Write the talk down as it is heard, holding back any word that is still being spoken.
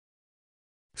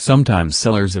Sometimes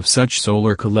sellers of such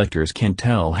solar collectors can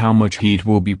tell how much heat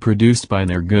will be produced by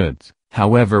their goods,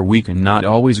 however we cannot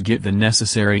always get the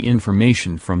necessary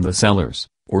information from the sellers,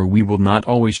 or we will not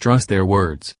always trust their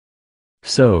words.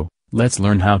 So, let's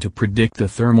learn how to predict the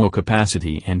thermal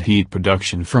capacity and heat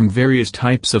production from various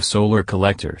types of solar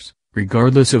collectors,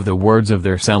 regardless of the words of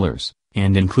their sellers,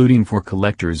 and including for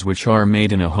collectors which are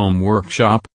made in a home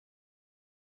workshop.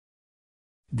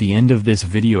 The end of this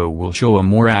video will show a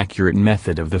more accurate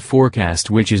method of the forecast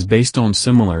which is based on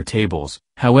similar tables.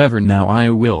 However, now I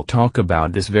will talk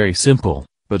about this very simple,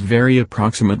 but very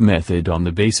approximate method on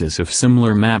the basis of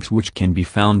similar maps which can be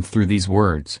found through these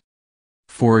words.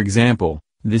 For example,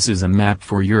 this is a map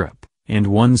for Europe, and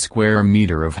 1 square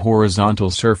meter of horizontal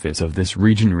surface of this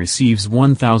region receives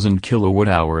 1000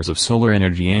 kilowatt-hours of solar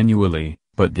energy annually,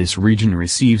 but this region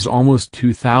receives almost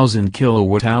 2000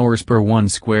 kilowatt-hours per 1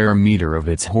 square meter of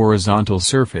its horizontal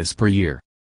surface per year.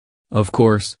 Of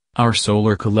course, our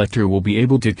solar collector will be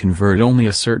able to convert only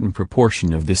a certain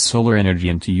proportion of this solar energy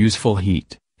into useful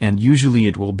heat, and usually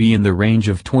it will be in the range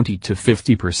of 20 to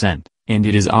 50%, and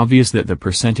it is obvious that the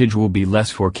percentage will be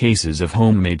less for cases of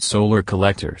homemade solar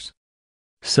collectors.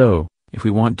 So, if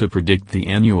we want to predict the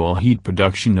annual heat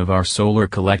production of our solar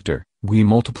collector, we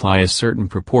multiply a certain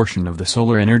proportion of the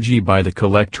solar energy by the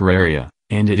collector area,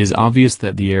 and it is obvious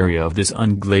that the area of this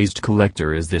unglazed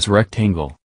collector is this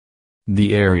rectangle.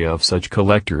 The area of such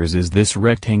collectors is this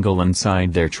rectangle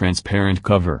inside their transparent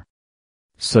cover.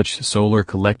 Such solar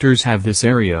collectors have this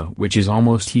area which is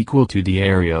almost equal to the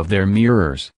area of their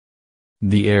mirrors.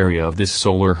 The area of this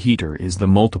solar heater is the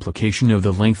multiplication of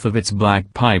the length of its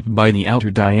black pipe by the outer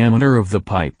diameter of the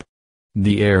pipe.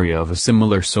 The area of a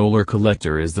similar solar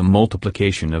collector is the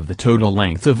multiplication of the total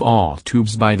length of all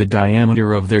tubes by the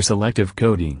diameter of their selective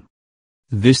coating.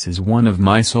 This is one of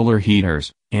my solar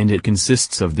heaters, and it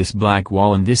consists of this black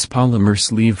wall and this polymer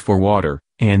sleeve for water,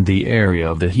 and the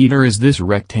area of the heater is this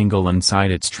rectangle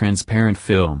inside its transparent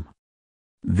film.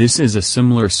 This is a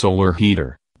similar solar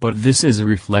heater, but this is a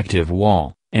reflective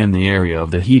wall, and the area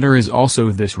of the heater is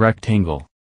also this rectangle.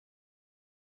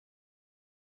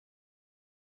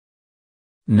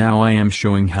 Now I am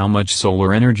showing how much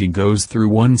solar energy goes through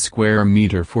 1 square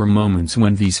meter for moments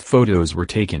when these photos were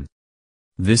taken.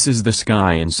 This is the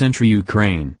sky in central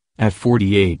Ukraine, at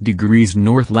 48 degrees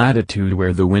north latitude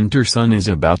where the winter sun is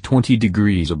about 20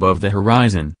 degrees above the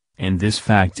horizon, and this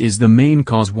fact is the main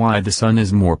cause why the sun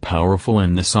is more powerful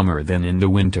in the summer than in the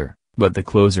winter, but the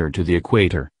closer to the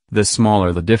equator, the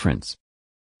smaller the difference.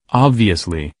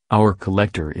 Obviously, our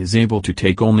collector is able to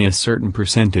take only a certain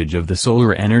percentage of the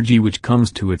solar energy which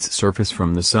comes to its surface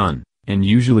from the sun, and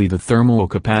usually the thermal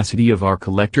capacity of our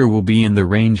collector will be in the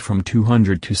range from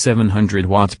 200 to 700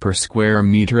 watts per square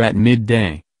meter at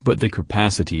midday, but the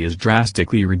capacity is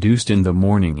drastically reduced in the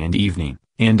morning and evening,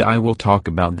 and I will talk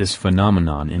about this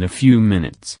phenomenon in a few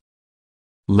minutes.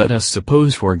 Let us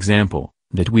suppose, for example,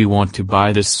 that we want to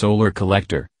buy this solar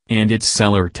collector, and its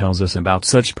seller tells us about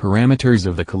such parameters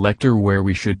of the collector where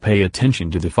we should pay attention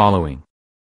to the following.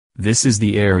 This is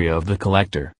the area of the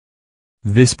collector.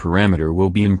 This parameter will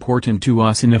be important to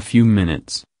us in a few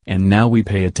minutes, and now we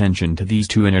pay attention to these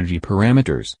two energy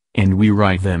parameters, and we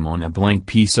write them on a blank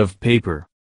piece of paper.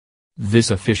 This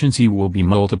efficiency will be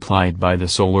multiplied by the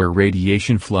solar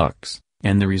radiation flux,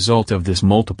 and the result of this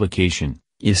multiplication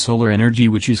is solar energy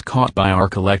which is caught by our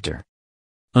collector.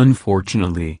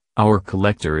 Unfortunately, our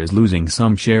collector is losing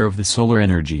some share of the solar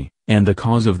energy, and the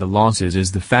cause of the losses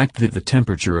is the fact that the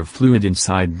temperature of fluid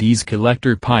inside these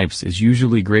collector pipes is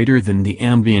usually greater than the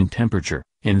ambient temperature,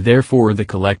 and therefore the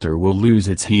collector will lose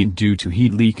its heat due to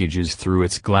heat leakages through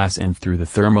its glass and through the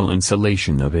thermal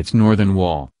insulation of its northern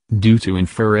wall, due to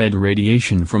infrared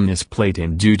radiation from this plate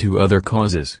and due to other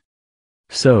causes.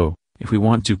 So, if we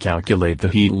want to calculate the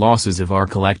heat losses of our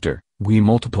collector, we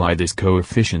multiply this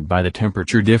coefficient by the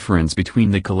temperature difference between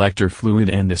the collector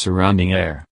fluid and the surrounding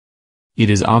air.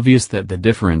 It is obvious that the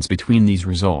difference between these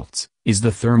results is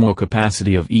the thermal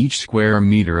capacity of each square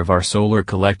meter of our solar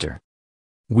collector.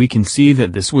 We can see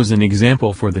that this was an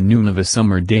example for the noon of a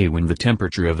summer day when the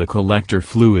temperature of the collector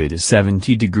fluid is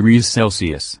 70 degrees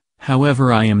Celsius.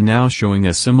 However, I am now showing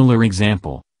a similar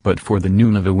example, but for the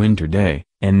noon of a winter day,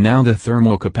 and now the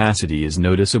thermal capacity is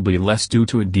noticeably less due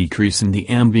to a decrease in the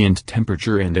ambient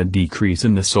temperature and a decrease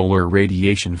in the solar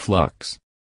radiation flux.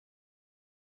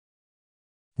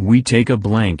 We take a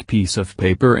blank piece of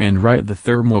paper and write the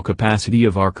thermal capacity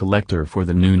of our collector for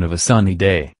the noon of a sunny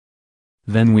day.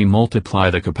 Then we multiply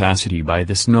the capacity by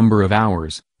this number of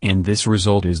hours, and this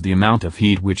result is the amount of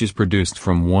heat which is produced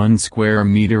from 1 square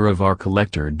meter of our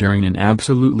collector during an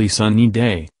absolutely sunny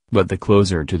day, but the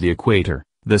closer to the equator,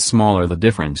 the smaller the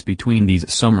difference between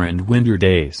these summer and winter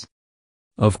days.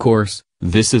 Of course,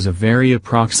 this is a very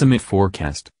approximate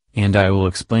forecast, and I will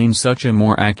explain such a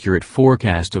more accurate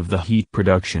forecast of the heat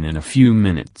production in a few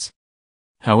minutes.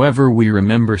 However, we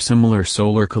remember similar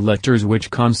solar collectors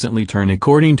which constantly turn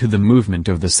according to the movement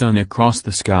of the sun across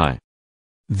the sky.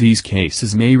 These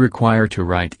cases may require to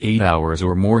write 8 hours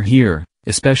or more here,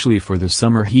 especially for the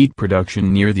summer heat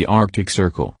production near the Arctic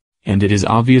Circle, and it is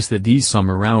obvious that these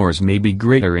summer hours may be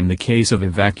greater in the case of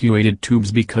evacuated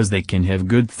tubes because they can have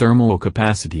good thermal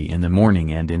capacity in the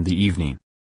morning and in the evening.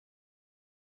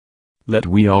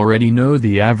 We already know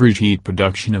the average heat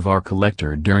production of our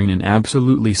collector during an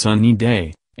absolutely sunny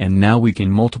day, and now we can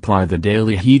multiply the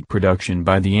daily heat production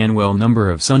by the annual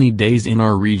number of sunny days in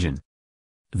our region.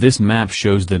 This map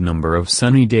shows the number of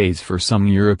sunny days for some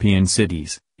European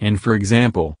cities, and for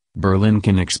example, Berlin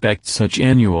can expect such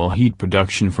annual heat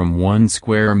production from 1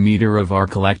 square meter of our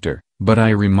collector, but I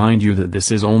remind you that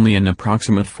this is only an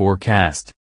approximate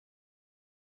forecast.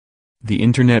 The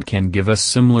internet can give us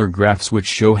similar graphs which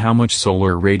show how much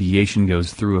solar radiation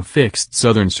goes through a fixed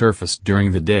southern surface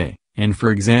during the day, and for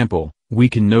example, we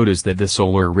can notice that the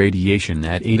solar radiation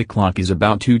at 8 o'clock is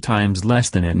about 2 times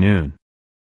less than at noon.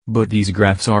 But these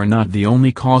graphs are not the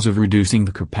only cause of reducing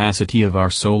the capacity of our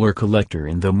solar collector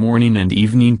in the morning and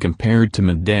evening compared to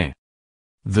midday.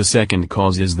 The second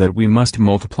cause is that we must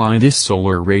multiply this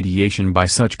solar radiation by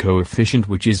such coefficient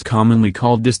which is commonly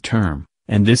called this term,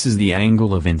 and this is the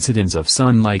angle of incidence of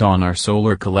sunlight on our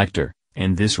solar collector,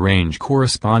 and this range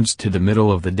corresponds to the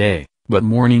middle of the day, but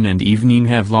morning and evening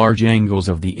have large angles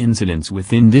of the incidence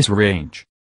within this range.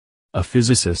 A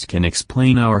physicist can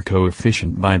explain our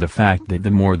coefficient by the fact that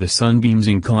the more the sunbeams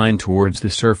incline towards the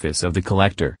surface of the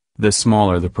collector, the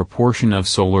smaller the proportion of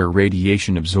solar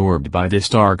radiation absorbed by this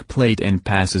dark plate and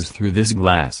passes through this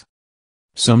glass.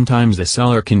 Sometimes the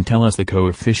seller can tell us the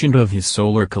coefficient of his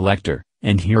solar collector,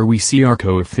 and here we see our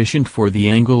coefficient for the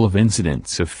angle of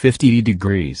incidence of 50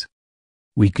 degrees.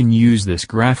 We can use this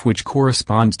graph which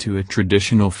corresponds to a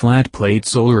traditional flat plate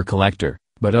solar collector,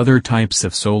 but other types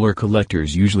of solar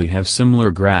collectors usually have similar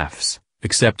graphs,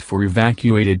 except for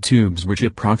evacuated tubes which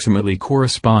approximately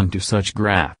correspond to such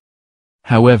graph.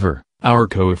 However, our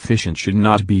coefficient should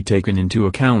not be taken into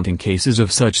account in cases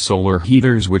of such solar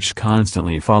heaters which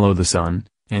constantly follow the sun,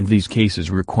 and these cases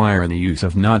require the use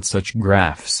of not such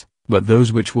graphs, but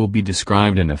those which will be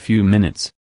described in a few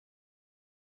minutes.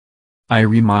 I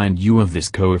remind you of this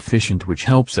coefficient which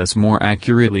helps us more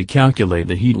accurately calculate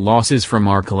the heat losses from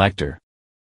our collector.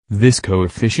 This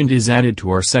coefficient is added to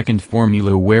our second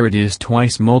formula where it is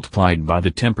twice multiplied by the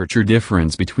temperature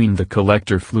difference between the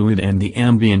collector fluid and the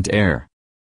ambient air.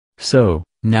 So,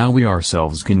 now we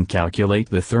ourselves can calculate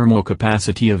the thermal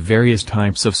capacity of various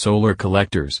types of solar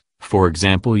collectors, for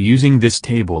example using this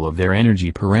table of their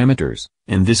energy parameters,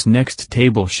 and this next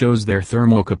table shows their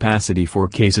thermal capacity for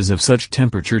cases of such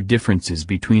temperature differences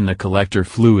between the collector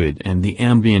fluid and the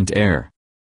ambient air.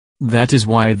 That is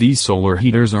why these solar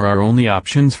heaters are our only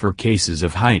options for cases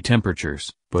of high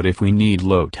temperatures, but if we need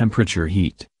low temperature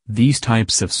heat, these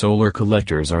types of solar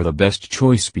collectors are the best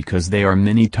choice because they are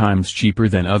many times cheaper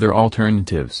than other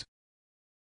alternatives.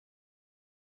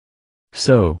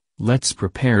 So, let's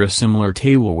prepare a similar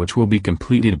table which will be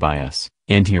completed by us,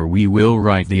 and here we will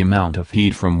write the amount of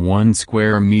heat from 1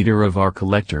 square meter of our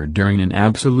collector during an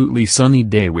absolutely sunny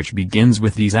day which begins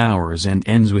with these hours and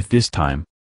ends with this time.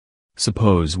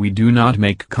 Suppose we do not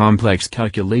make complex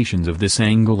calculations of this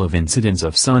angle of incidence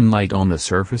of sunlight on the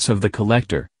surface of the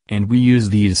collector, and we use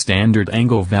these standard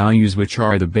angle values which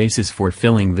are the basis for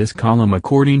filling this column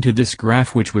according to this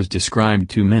graph which was described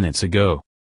 2 minutes ago.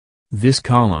 This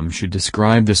column should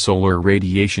describe the solar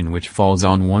radiation which falls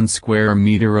on 1 square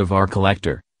meter of our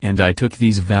collector, and I took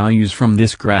these values from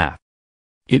this graph.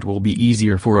 It will be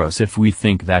easier for us if we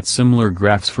think that similar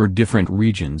graphs for different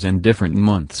regions and different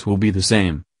months will be the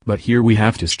same. But here we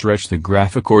have to stretch the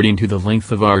graph according to the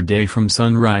length of our day from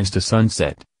sunrise to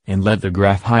sunset, and let the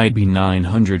graph height be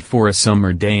 900 for a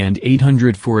summer day and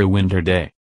 800 for a winter day.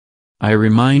 I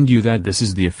remind you that this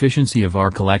is the efficiency of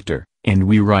our collector, and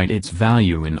we write its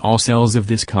value in all cells of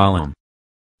this column.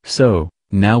 So,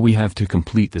 now we have to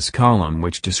complete this column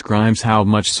which describes how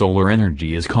much solar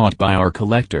energy is caught by our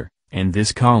collector, and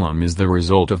this column is the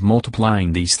result of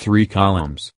multiplying these 3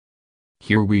 columns.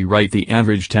 Here we write the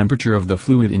average temperature of the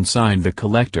fluid inside the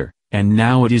collector, and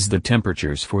now it is the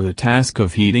temperatures for the task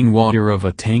of heating water of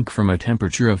a tank from a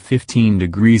temperature of 15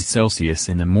 degrees Celsius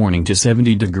in the morning to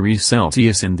 70 degrees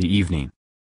Celsius in the evening.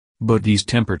 But these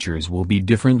temperatures will be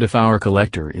different if our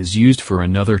collector is used for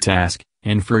another task,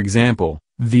 and for example,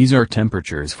 these are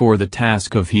temperatures for the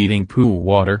task of heating pool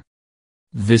water.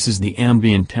 This is the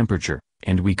ambient temperature,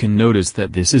 and we can notice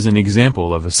that this is an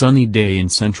example of a sunny day in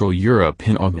Central Europe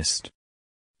in August.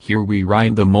 Here we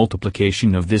write the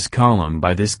multiplication of this column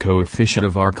by this coefficient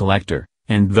of our collector,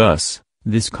 and thus,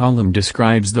 this column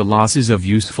describes the losses of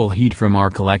useful heat from our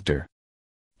collector.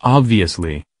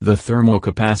 Obviously, the thermal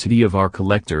capacity of our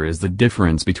collector is the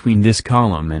difference between this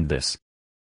column and this.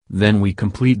 Then we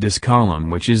complete this column,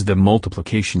 which is the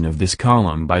multiplication of this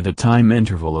column by the time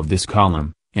interval of this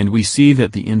column, and we see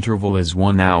that the interval is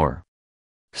 1 hour.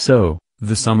 So,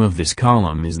 the sum of this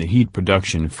column is the heat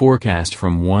production forecast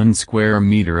from 1 square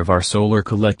meter of our solar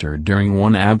collector during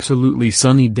one absolutely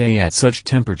sunny day at such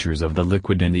temperatures of the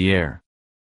liquid in the air.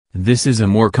 This is a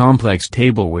more complex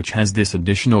table which has this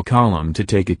additional column to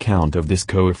take account of this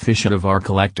coefficient of our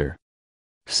collector.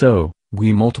 So,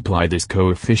 we multiply this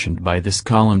coefficient by this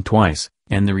column twice,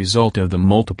 and the result of the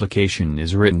multiplication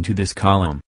is written to this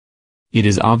column. It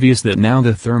is obvious that now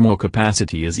the thermal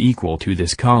capacity is equal to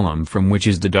this column from which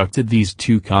is deducted these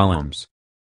two columns.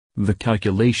 The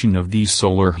calculation of these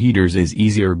solar heaters is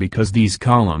easier because these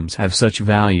columns have such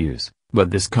values, but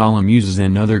this column uses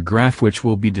another graph which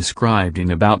will be described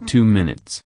in about 2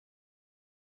 minutes.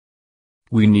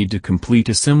 We need to complete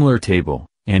a similar table,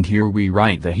 and here we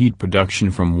write the heat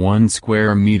production from 1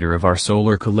 square meter of our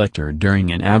solar collector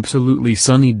during an absolutely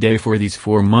sunny day for these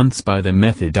 4 months by the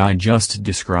method I just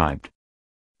described.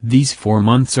 These 4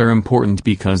 months are important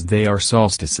because they are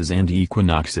solstices and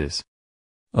equinoxes.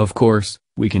 Of course,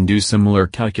 we can do similar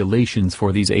calculations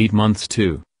for these 8 months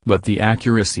too, but the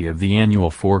accuracy of the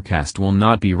annual forecast will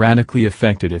not be radically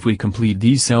affected if we complete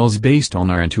these cells based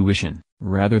on our intuition,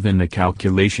 rather than the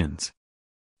calculations.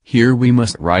 Here we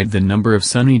must write the number of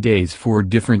sunny days for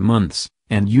different months,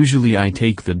 and usually I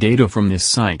take the data from this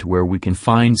site where we can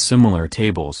find similar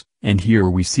tables, and here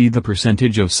we see the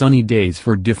percentage of sunny days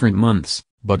for different months.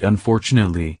 But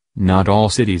unfortunately, not all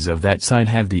cities of that site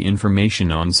have the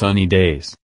information on sunny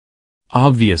days.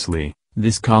 Obviously,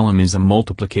 this column is a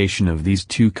multiplication of these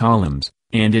two columns,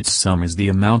 and its sum is the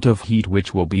amount of heat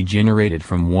which will be generated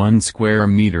from 1 square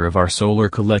meter of our solar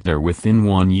collector within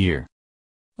 1 year.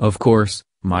 Of course,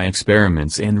 my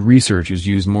experiments and researches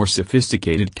use more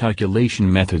sophisticated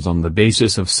calculation methods on the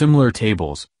basis of similar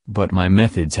tables, but my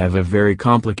methods have a very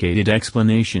complicated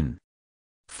explanation.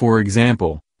 For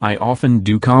example, I often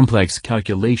do complex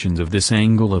calculations of this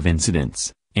angle of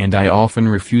incidence, and I often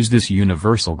refuse this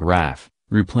universal graph,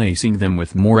 replacing them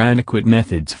with more adequate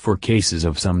methods for cases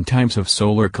of some types of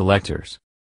solar collectors.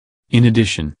 In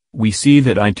addition, we see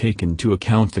that I take into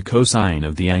account the cosine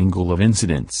of the angle of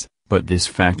incidence, but this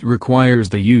fact requires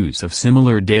the use of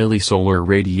similar daily solar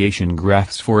radiation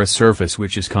graphs for a surface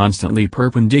which is constantly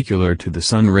perpendicular to the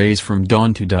sun rays from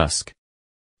dawn to dusk.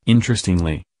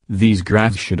 Interestingly, these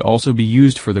graphs should also be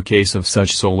used for the case of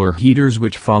such solar heaters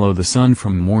which follow the sun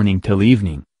from morning till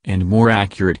evening, and more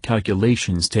accurate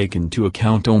calculations take into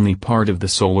account only part of the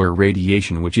solar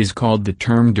radiation which is called the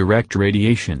term direct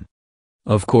radiation.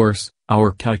 Of course,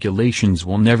 our calculations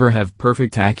will never have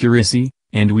perfect accuracy,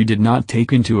 and we did not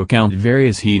take into account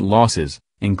various heat losses,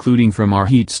 including from our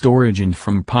heat storage and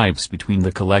from pipes between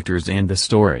the collectors and the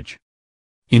storage.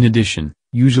 In addition,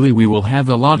 usually we will have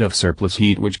a lot of surplus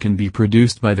heat which can be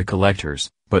produced by the collectors,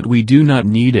 but we do not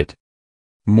need it.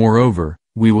 Moreover,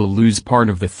 we will lose part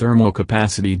of the thermal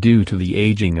capacity due to the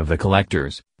aging of the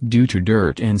collectors, due to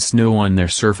dirt and snow on their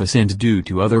surface and due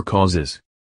to other causes.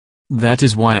 That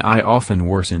is why I often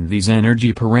worsen these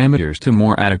energy parameters to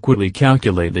more adequately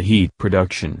calculate the heat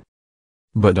production.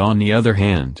 But on the other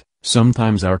hand,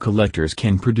 sometimes our collectors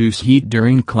can produce heat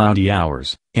during cloudy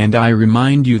hours, and I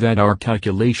remind you that our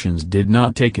calculations did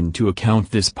not take into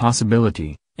account this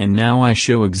possibility, and now I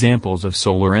show examples of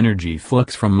solar energy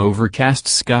flux from overcast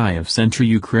sky of central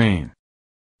Ukraine.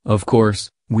 Of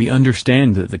course, we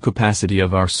understand that the capacity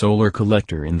of our solar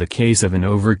collector in the case of an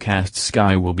overcast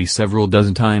sky will be several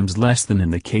dozen times less than in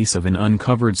the case of an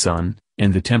uncovered sun,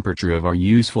 and the temperature of our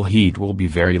useful heat will be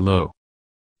very low.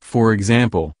 For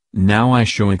example, now I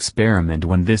show experiment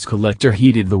when this collector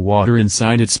heated the water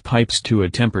inside its pipes to a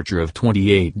temperature of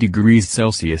 28 degrees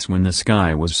Celsius when the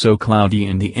sky was so cloudy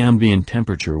and the ambient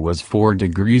temperature was 4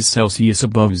 degrees Celsius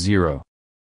above zero.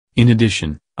 In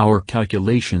addition, our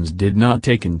calculations did not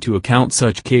take into account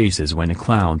such cases when a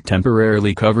cloud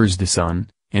temporarily covers the sun,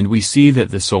 and we see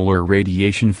that the solar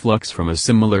radiation flux from a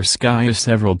similar sky is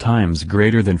several times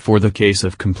greater than for the case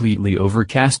of completely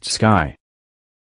overcast sky.